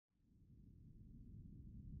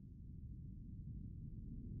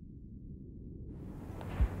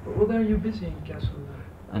What are you busy in Kassel?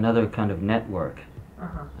 Another kind of network.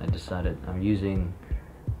 Uh-huh. I decided I'm using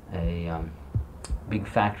a big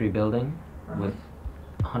factory building with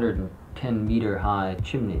 110-meter high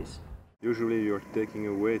chimneys. Usually you're taking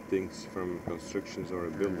away things from constructions or a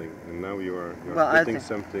building, and now you're Well, putting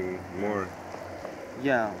something more.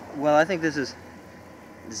 Yeah, well, I think this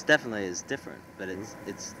definitely is different, but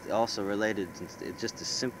it's also related just as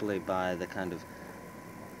simply by the kind of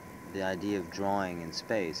the idea of drawing in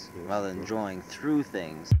space rather than drawing through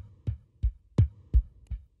things.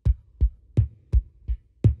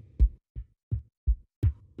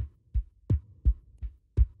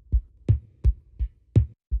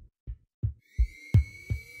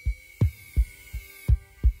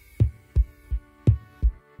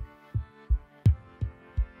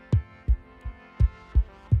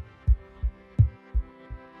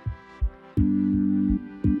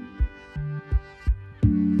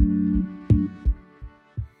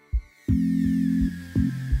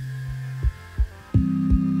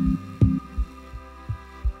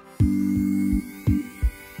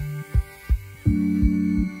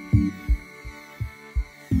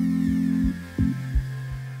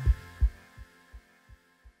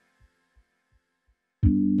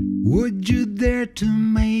 Would you dare to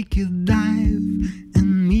make a dive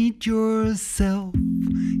and meet yourself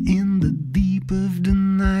in the deep of the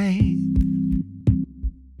night?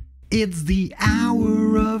 It's the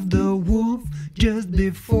hour of the wolf just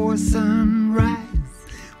before sunrise.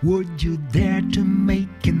 Would you dare to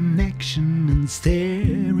make connection and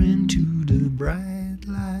stare into the bright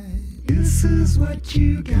light? This is what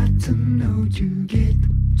you got to know to get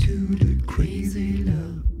to the crazy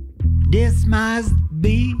love. This must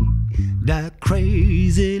be the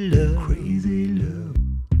crazy love, crazy love.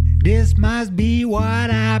 This must be what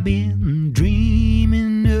I've been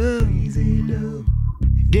dreaming of, crazy love.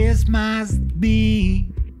 This must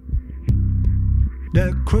be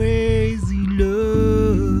the crazy